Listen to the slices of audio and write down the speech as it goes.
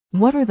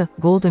What are the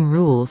golden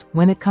rules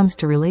when it comes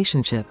to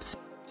relationships?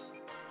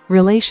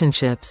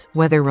 Relationships,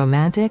 whether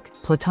romantic,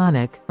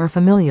 platonic, or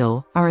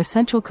familial, are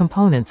essential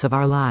components of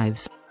our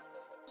lives.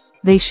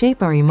 They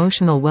shape our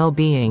emotional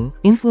well-being,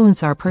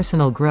 influence our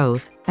personal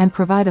growth, and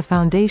provide a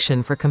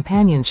foundation for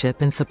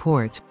companionship and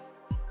support.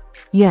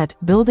 Yet,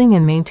 building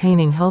and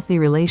maintaining healthy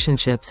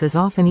relationships is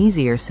often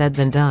easier said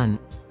than done.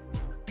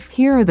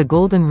 Here are the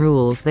golden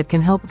rules that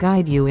can help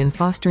guide you in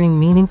fostering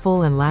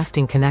meaningful and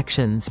lasting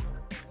connections.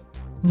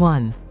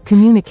 1.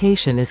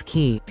 Communication is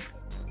key.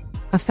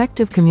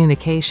 Effective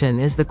communication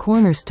is the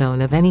cornerstone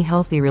of any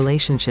healthy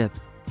relationship.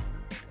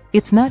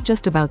 It's not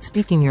just about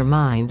speaking your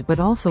mind but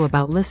also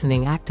about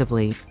listening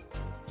actively.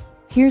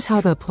 Here's how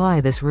to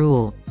apply this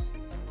rule.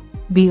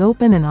 Be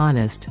open and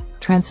honest.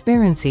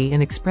 Transparency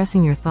in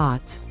expressing your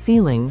thoughts,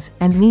 feelings,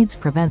 and needs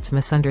prevents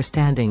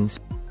misunderstandings.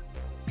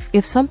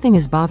 If something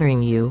is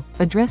bothering you,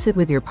 address it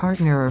with your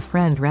partner or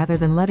friend rather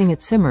than letting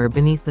it simmer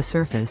beneath the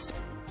surface.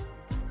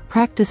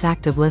 Practice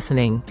active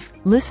listening.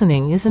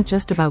 Listening isn't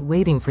just about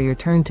waiting for your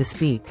turn to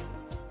speak.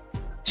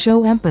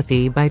 Show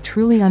empathy by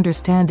truly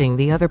understanding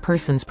the other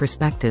person's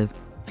perspective.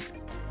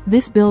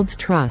 This builds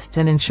trust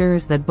and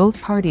ensures that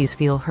both parties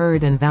feel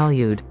heard and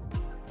valued.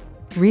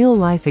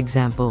 Real-life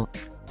example.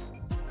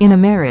 In a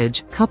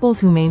marriage, couples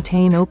who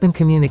maintain open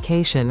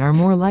communication are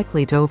more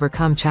likely to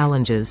overcome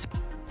challenges.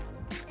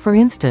 For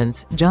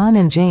instance, John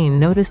and Jane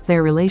noticed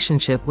their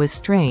relationship was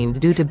strained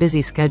due to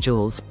busy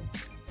schedules.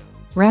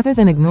 Rather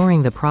than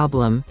ignoring the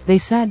problem, they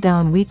sat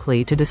down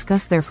weekly to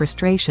discuss their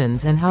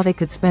frustrations and how they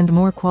could spend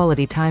more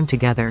quality time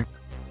together.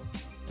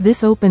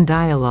 This open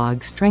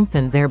dialogue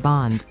strengthened their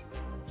bond.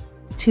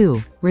 2.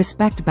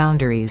 Respect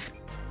boundaries.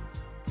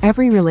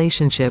 Every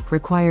relationship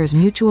requires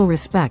mutual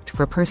respect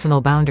for personal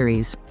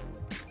boundaries.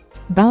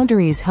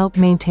 Boundaries help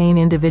maintain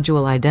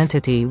individual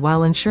identity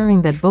while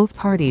ensuring that both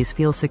parties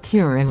feel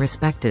secure and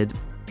respected.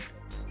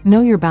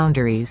 Know your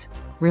boundaries.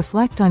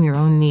 Reflect on your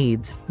own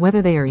needs,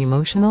 whether they are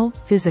emotional,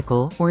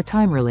 physical, or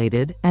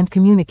time-related, and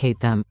communicate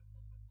them.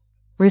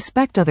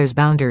 Respect others'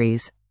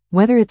 boundaries.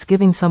 Whether it's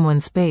giving someone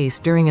space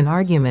during an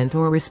argument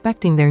or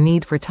respecting their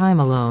need for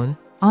time alone,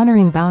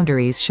 honoring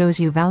boundaries shows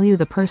you value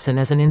the person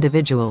as an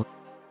individual.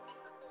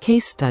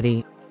 Case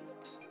study.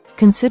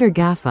 Consider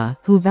Gaffa,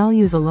 who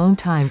values alone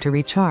time to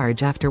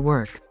recharge after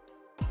work.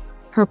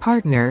 Her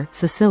partner,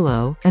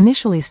 Cicillo,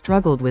 initially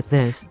struggled with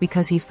this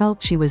because he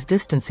felt she was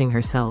distancing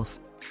herself.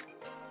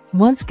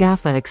 Once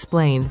Gaffa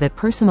explained that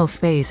personal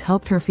space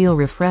helped her feel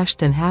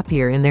refreshed and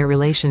happier in their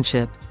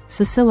relationship,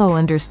 Cicillo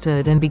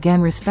understood and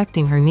began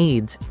respecting her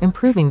needs,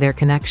 improving their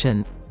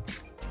connection.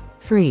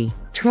 3.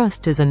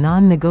 Trust is a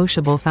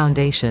non-negotiable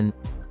foundation.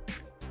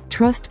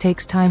 Trust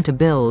takes time to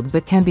build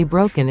but can be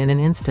broken in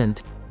an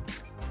instant.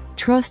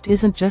 Trust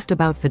isn't just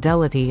about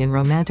fidelity in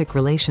romantic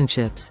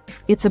relationships,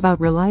 it's about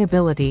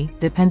reliability,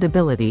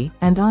 dependability,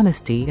 and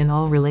honesty in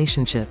all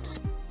relationships.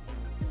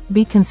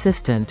 Be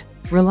consistent.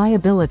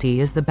 Reliability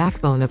is the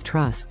backbone of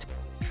trust.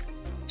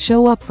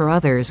 Show up for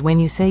others when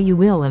you say you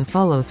will and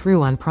follow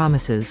through on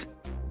promises.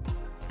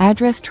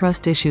 Address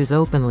trust issues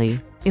openly.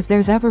 If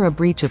there's ever a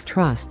breach of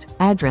trust,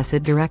 address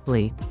it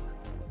directly.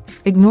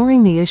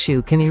 Ignoring the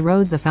issue can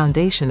erode the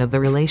foundation of the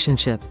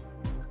relationship.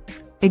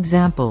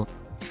 Example.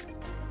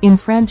 In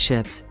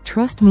friendships,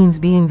 trust means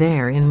being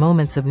there in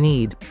moments of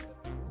need.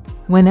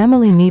 When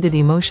Emily needed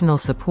emotional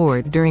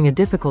support during a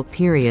difficult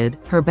period,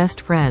 her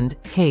best friend,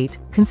 Kate,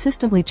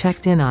 consistently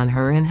checked in on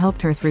her and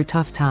helped her through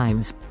tough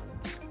times.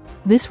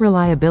 This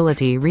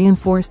reliability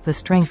reinforced the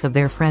strength of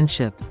their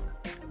friendship.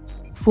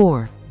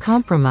 4.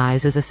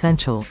 Compromise is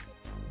essential.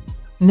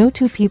 No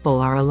two people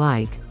are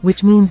alike,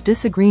 which means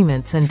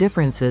disagreements and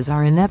differences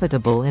are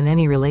inevitable in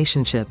any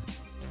relationship.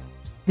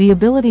 The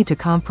ability to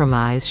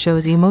compromise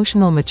shows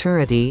emotional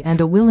maturity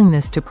and a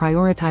willingness to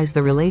prioritize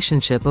the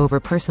relationship over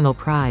personal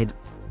pride.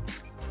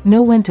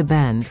 Know when to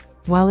bend.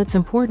 While it's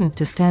important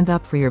to stand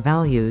up for your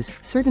values,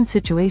 certain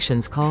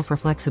situations call for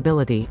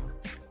flexibility.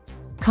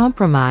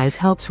 Compromise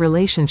helps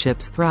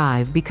relationships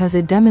thrive because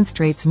it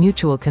demonstrates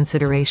mutual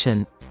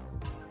consideration.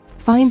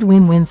 Find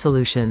win-win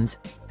solutions.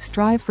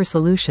 Strive for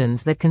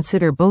solutions that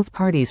consider both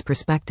parties'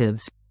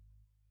 perspectives.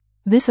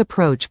 This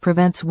approach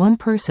prevents one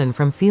person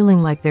from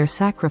feeling like they're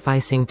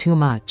sacrificing too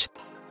much.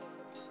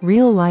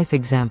 Real-life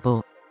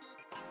example.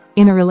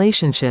 In a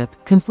relationship,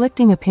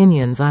 conflicting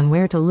opinions on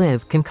where to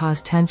live can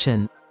cause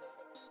tension.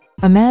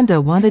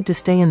 Amanda wanted to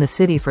stay in the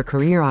city for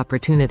career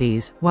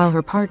opportunities, while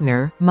her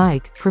partner,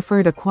 Mike,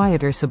 preferred a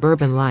quieter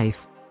suburban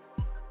life.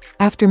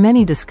 After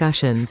many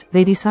discussions,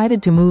 they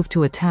decided to move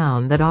to a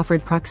town that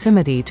offered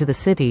proximity to the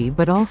city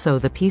but also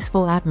the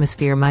peaceful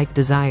atmosphere Mike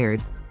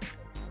desired.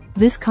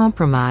 This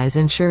compromise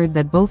ensured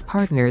that both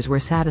partners were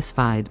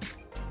satisfied.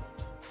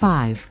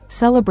 5.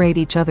 Celebrate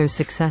each other's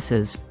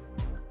successes.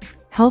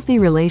 Healthy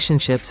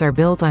relationships are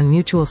built on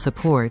mutual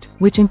support,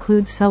 which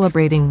includes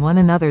celebrating one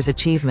another's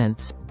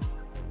achievements.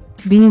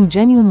 Being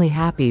genuinely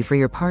happy for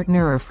your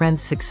partner or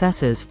friend's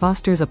successes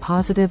fosters a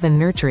positive and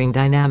nurturing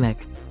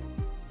dynamic.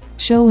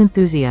 Show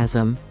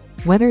enthusiasm.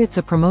 Whether it's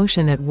a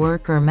promotion at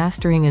work or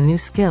mastering a new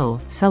skill,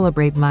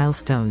 celebrate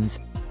milestones.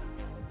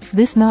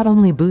 This not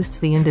only boosts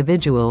the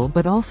individual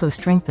but also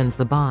strengthens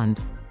the bond.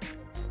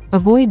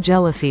 Avoid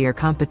jealousy or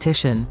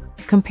competition.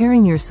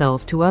 Comparing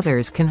yourself to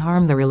others can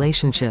harm the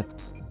relationship.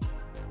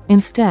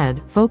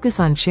 Instead, focus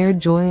on shared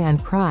joy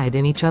and pride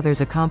in each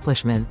other's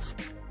accomplishments.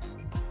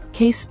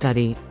 Case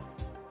study.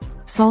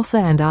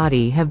 Salsa and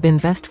Adi have been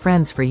best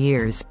friends for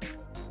years.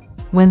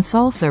 When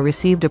Salsa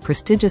received a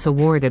prestigious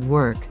award at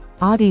work,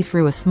 Adi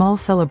threw a small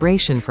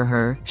celebration for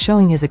her,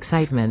 showing his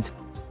excitement.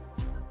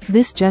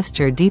 This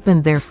gesture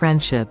deepened their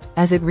friendship,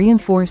 as it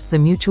reinforced the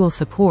mutual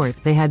support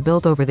they had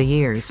built over the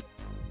years.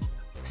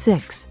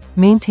 6.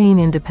 Maintain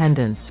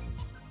independence.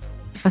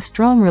 A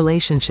strong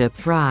relationship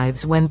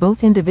thrives when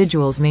both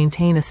individuals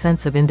maintain a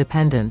sense of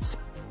independence.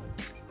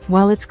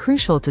 While it's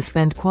crucial to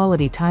spend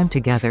quality time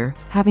together,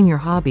 having your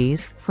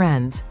hobbies,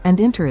 friends, and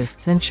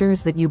interests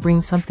ensures that you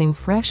bring something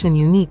fresh and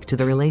unique to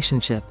the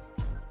relationship.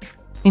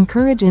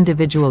 Encourage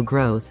individual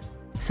growth.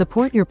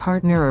 Support your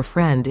partner or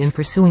friend in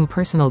pursuing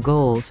personal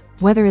goals,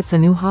 whether it's a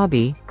new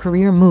hobby,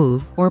 career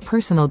move, or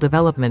personal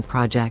development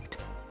project.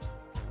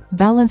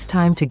 Balance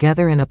time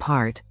together and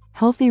apart.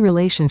 Healthy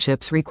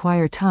relationships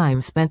require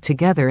time spent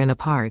together and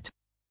apart.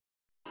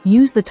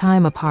 Use the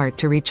time apart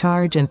to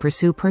recharge and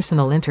pursue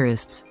personal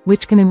interests,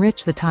 which can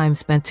enrich the time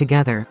spent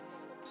together.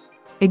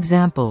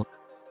 Example.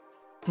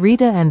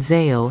 Rita and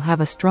Zael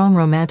have a strong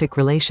romantic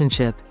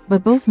relationship,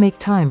 but both make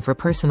time for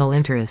personal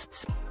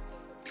interests.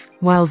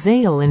 While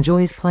Zael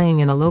enjoys playing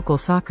in a local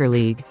soccer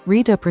league,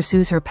 Rita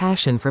pursues her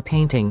passion for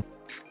painting.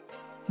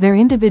 Their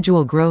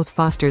individual growth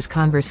fosters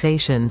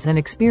conversations and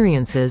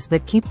experiences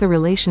that keep the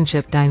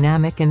relationship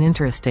dynamic and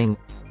interesting.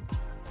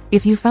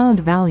 If you found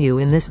value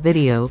in this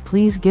video,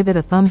 please give it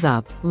a thumbs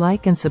up,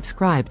 like and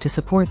subscribe to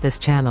support this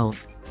channel.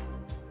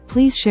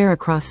 Please share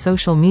across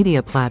social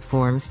media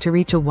platforms to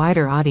reach a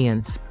wider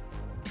audience.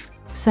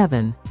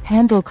 7.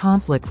 Handle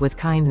conflict with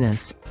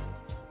kindness.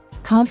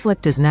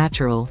 Conflict is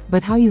natural,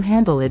 but how you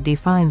handle it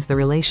defines the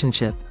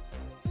relationship.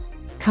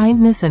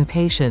 Kindness and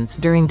patience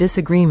during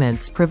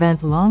disagreements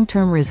prevent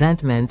long-term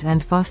resentment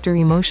and foster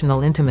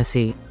emotional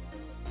intimacy.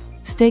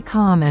 Stay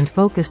calm and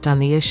focused on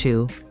the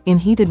issue. In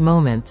heated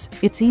moments,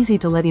 it's easy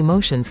to let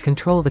emotions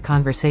control the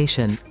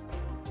conversation.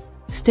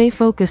 Stay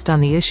focused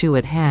on the issue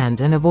at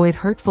hand and avoid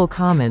hurtful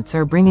comments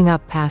or bringing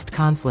up past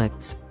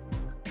conflicts.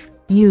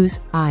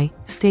 Use I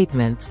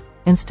statements.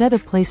 Instead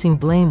of placing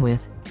blame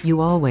with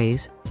you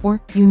always,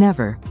 or you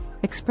never.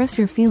 Express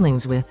your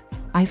feelings with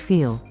I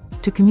feel,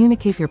 to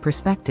communicate your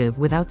perspective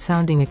without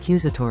sounding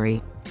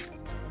accusatory.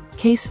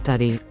 Case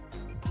study.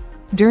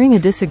 During a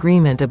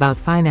disagreement about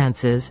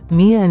finances,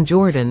 Mia and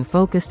Jordan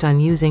focused on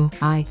using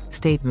I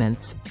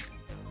statements.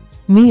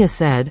 Mia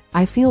said,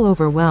 "I feel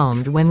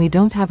overwhelmed when we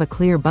don't have a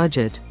clear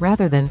budget,"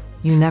 rather than,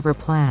 "You never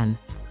plan."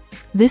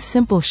 This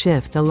simple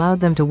shift allowed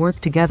them to work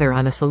together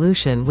on a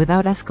solution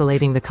without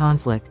escalating the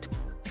conflict.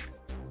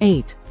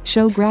 8.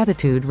 Show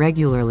gratitude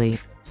regularly.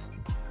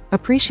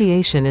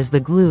 Appreciation is the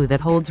glue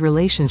that holds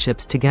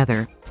relationships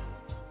together.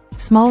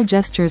 Small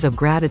gestures of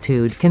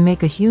gratitude can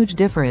make a huge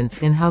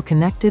difference in how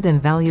connected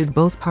and valued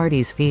both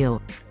parties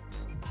feel.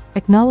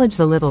 Acknowledge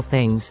the little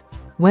things.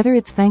 Whether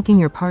it's thanking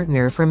your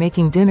partner for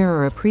making dinner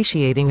or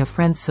appreciating a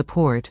friend's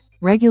support,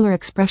 regular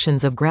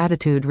expressions of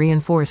gratitude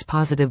reinforce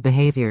positive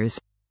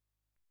behaviors.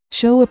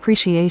 Show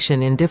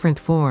appreciation in different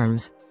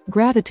forms.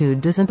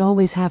 Gratitude doesn't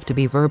always have to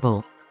be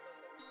verbal.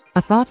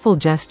 A thoughtful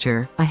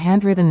gesture, a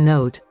handwritten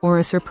note, or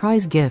a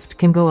surprise gift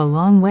can go a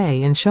long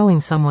way in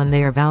showing someone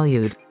they are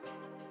valued.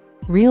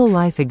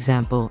 Real-life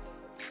example.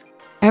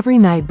 Every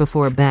night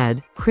before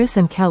bed, Chris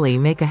and Kelly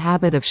make a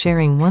habit of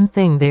sharing one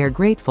thing they are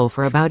grateful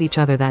for about each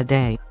other that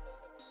day.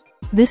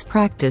 This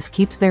practice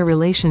keeps their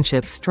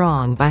relationship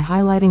strong by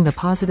highlighting the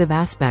positive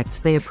aspects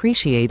they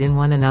appreciate in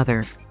one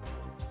another.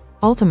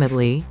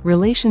 Ultimately,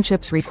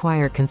 relationships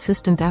require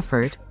consistent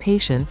effort,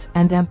 patience,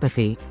 and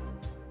empathy.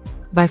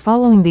 By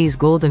following these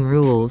golden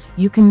rules,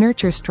 you can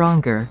nurture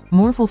stronger,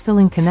 more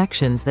fulfilling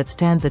connections that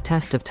stand the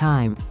test of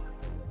time.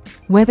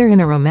 Whether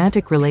in a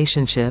romantic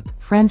relationship,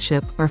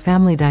 friendship, or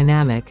family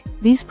dynamic,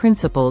 these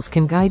principles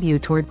can guide you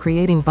toward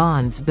creating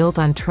bonds built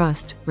on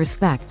trust,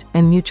 respect,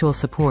 and mutual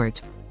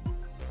support.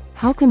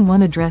 How can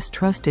one address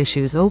trust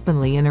issues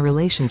openly in a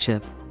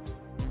relationship?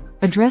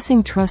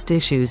 Addressing trust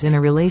issues in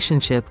a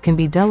relationship can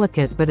be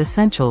delicate but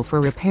essential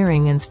for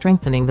repairing and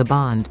strengthening the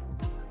bond.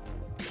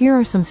 Here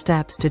are some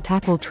steps to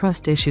tackle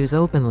trust issues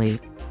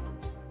openly.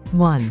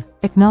 1.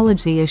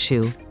 Acknowledge the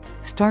issue.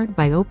 Start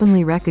by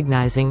openly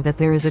recognizing that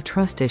there is a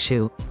trust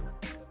issue.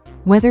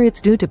 Whether it's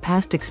due to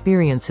past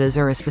experiences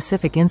or a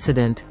specific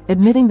incident,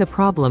 admitting the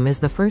problem is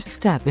the first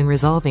step in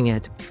resolving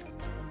it.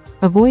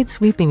 Avoid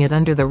sweeping it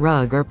under the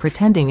rug or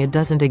pretending it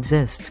doesn't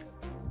exist.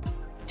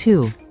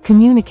 2.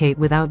 Communicate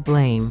without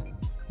blame.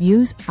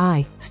 Use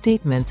I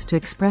statements to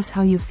express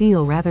how you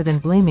feel rather than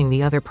blaming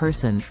the other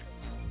person.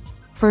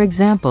 For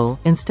example,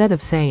 instead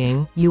of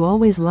saying, "You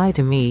always lie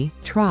to me,"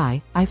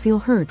 try, "I feel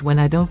hurt when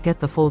I don't get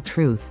the full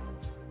truth."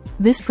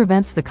 This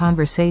prevents the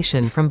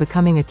conversation from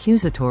becoming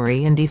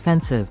accusatory and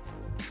defensive.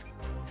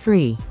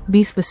 3.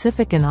 Be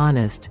specific and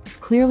honest.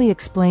 Clearly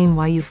explain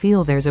why you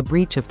feel there's a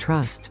breach of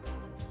trust.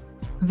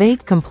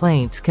 Vague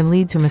complaints can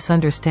lead to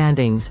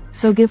misunderstandings,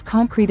 so give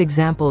concrete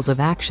examples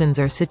of actions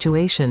or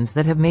situations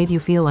that have made you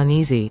feel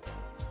uneasy.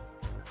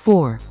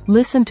 4.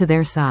 Listen to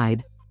their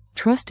side.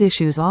 Trust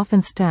issues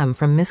often stem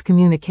from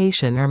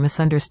miscommunication or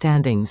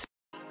misunderstandings.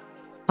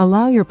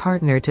 Allow your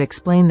partner to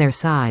explain their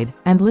side,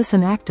 and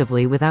listen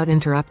actively without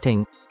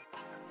interrupting.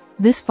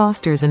 This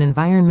fosters an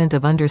environment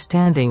of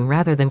understanding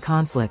rather than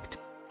conflict.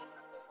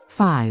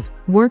 5.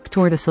 Work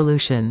toward a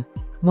solution.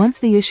 Once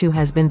the issue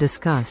has been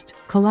discussed,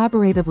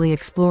 collaboratively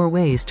explore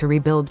ways to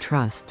rebuild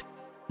trust.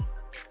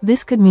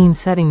 This could mean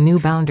setting new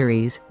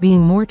boundaries,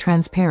 being more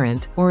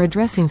transparent, or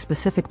addressing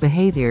specific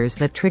behaviors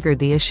that triggered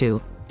the issue.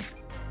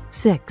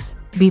 6.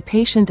 Be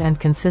patient and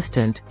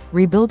consistent.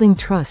 Rebuilding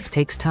trust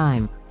takes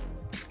time.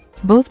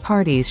 Both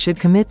parties should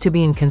commit to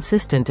being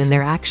consistent in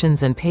their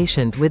actions and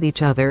patient with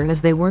each other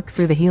as they work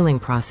through the healing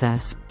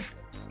process.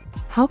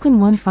 How can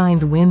one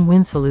find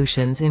win-win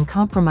solutions in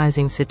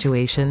compromising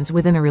situations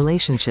within a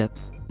relationship?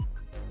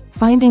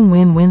 Finding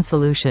win-win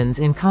solutions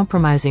in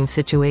compromising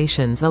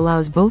situations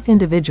allows both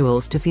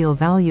individuals to feel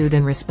valued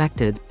and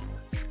respected.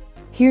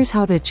 Here's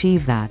how to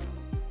achieve that.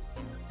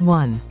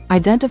 1.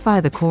 Identify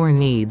the core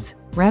needs.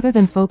 Rather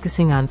than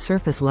focusing on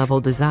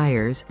surface-level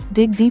desires,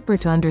 dig deeper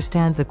to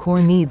understand the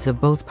core needs of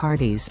both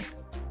parties.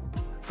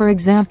 For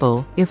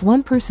example, if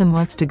one person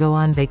wants to go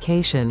on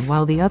vacation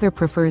while the other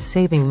prefers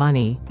saving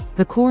money,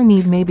 the core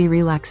need may be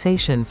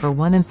relaxation for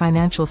one and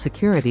financial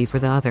security for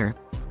the other.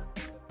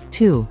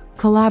 2.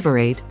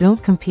 Collaborate,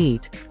 don't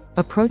compete.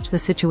 Approach the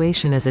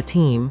situation as a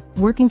team,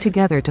 working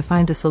together to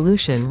find a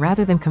solution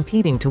rather than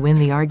competing to win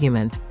the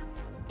argument.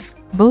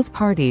 Both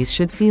parties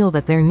should feel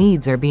that their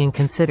needs are being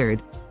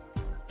considered.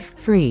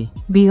 3.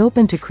 Be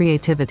open to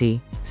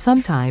creativity.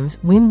 Sometimes,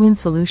 win-win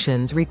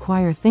solutions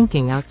require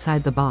thinking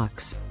outside the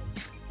box.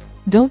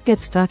 Don't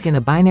get stuck in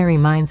a binary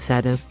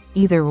mindset of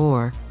either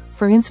or.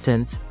 For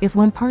instance, if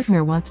one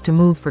partner wants to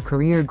move for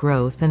career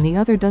growth and the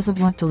other doesn't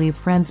want to leave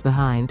friends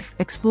behind,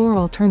 explore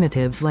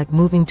alternatives like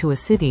moving to a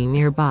city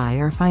nearby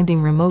or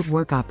finding remote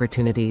work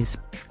opportunities.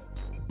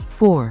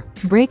 4.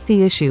 Break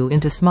the issue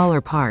into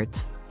smaller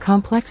parts.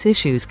 Complex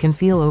issues can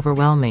feel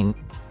overwhelming.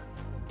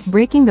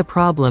 Breaking the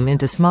problem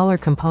into smaller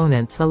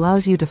components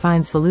allows you to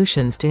find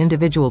solutions to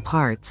individual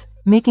parts,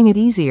 making it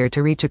easier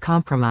to reach a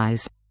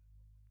compromise.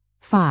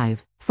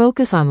 5.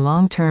 Focus on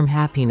long-term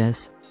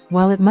happiness.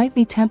 While it might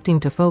be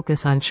tempting to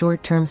focus on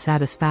short-term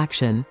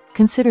satisfaction,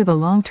 consider the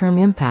long-term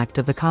impact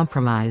of the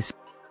compromise.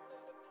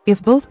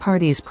 If both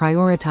parties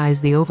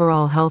prioritize the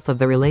overall health of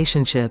the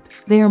relationship,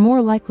 they are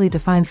more likely to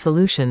find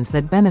solutions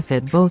that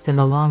benefit both in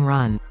the long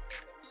run.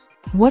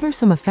 What are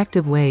some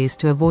effective ways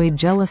to avoid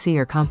jealousy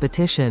or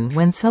competition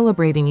when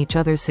celebrating each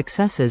other's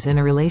successes in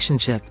a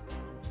relationship?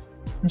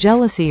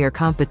 Jealousy or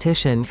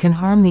competition can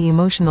harm the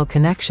emotional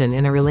connection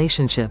in a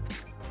relationship.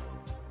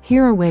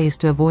 Here are ways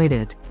to avoid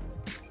it.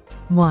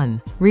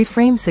 1.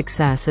 Reframe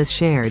success as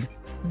shared.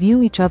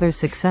 View each other's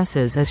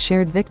successes as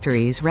shared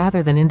victories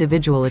rather than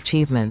individual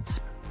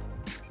achievements.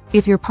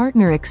 If your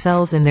partner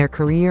excels in their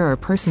career or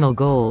personal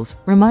goals,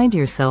 remind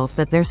yourself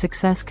that their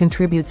success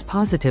contributes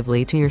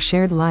positively to your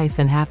shared life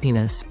and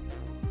happiness.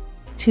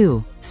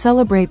 2.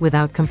 Celebrate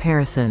without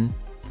comparison.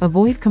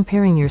 Avoid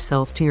comparing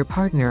yourself to your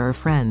partner or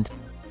friend.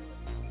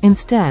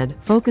 Instead,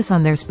 focus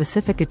on their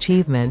specific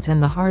achievement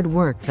and the hard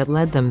work that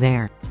led them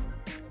there.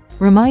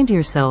 Remind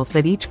yourself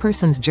that each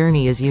person's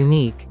journey is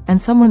unique, and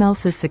someone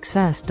else's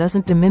success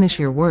doesn't diminish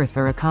your worth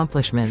or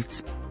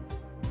accomplishments.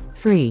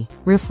 3.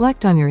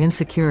 Reflect on your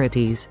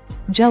insecurities.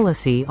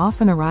 Jealousy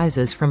often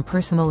arises from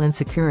personal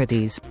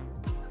insecurities.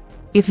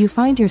 If you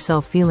find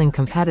yourself feeling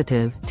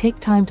competitive, take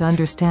time to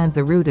understand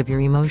the root of your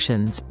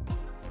emotions.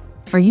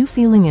 Are you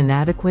feeling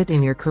inadequate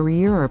in your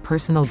career or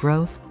personal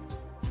growth?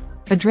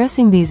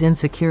 Addressing these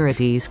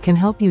insecurities can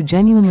help you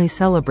genuinely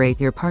celebrate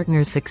your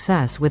partner's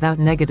success without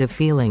negative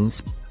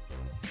feelings.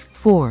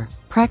 4.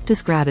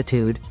 Practice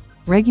gratitude.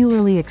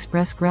 Regularly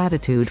express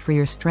gratitude for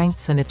your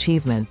strengths and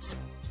achievements.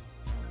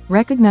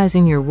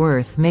 Recognizing your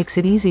worth makes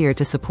it easier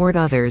to support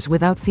others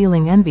without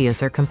feeling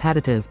envious or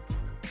competitive.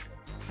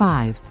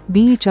 5.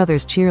 Be each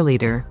other's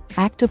cheerleader.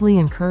 Actively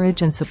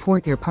encourage and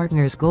support your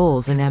partner's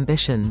goals and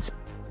ambitions.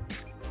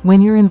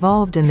 When you're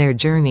involved in their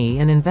journey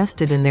and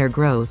invested in their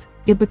growth,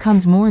 it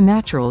becomes more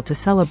natural to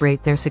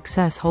celebrate their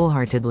success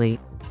wholeheartedly.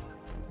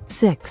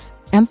 6.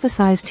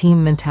 Emphasize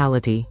team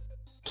mentality.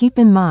 Keep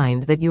in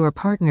mind that you are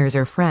partners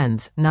or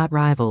friends, not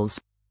rivals.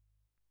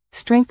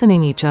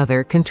 Strengthening each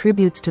other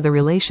contributes to the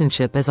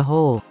relationship as a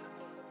whole.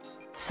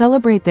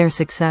 Celebrate their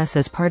success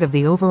as part of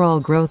the overall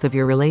growth of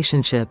your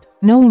relationship,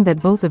 knowing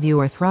that both of you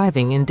are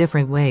thriving in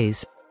different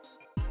ways.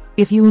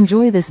 If you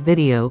enjoy this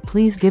video,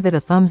 please give it a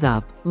thumbs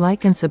up,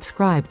 like and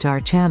subscribe to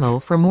our channel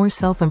for more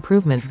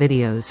self-improvement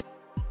videos.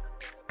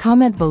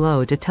 Comment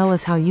below to tell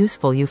us how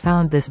useful you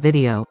found this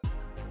video.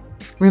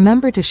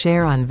 Remember to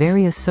share on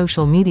various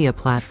social media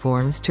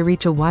platforms to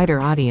reach a wider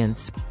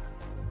audience.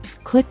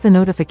 Click the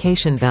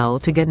notification bell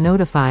to get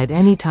notified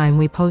anytime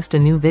we post a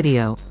new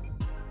video.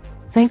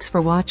 Thanks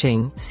for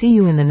watching, see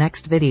you in the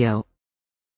next video.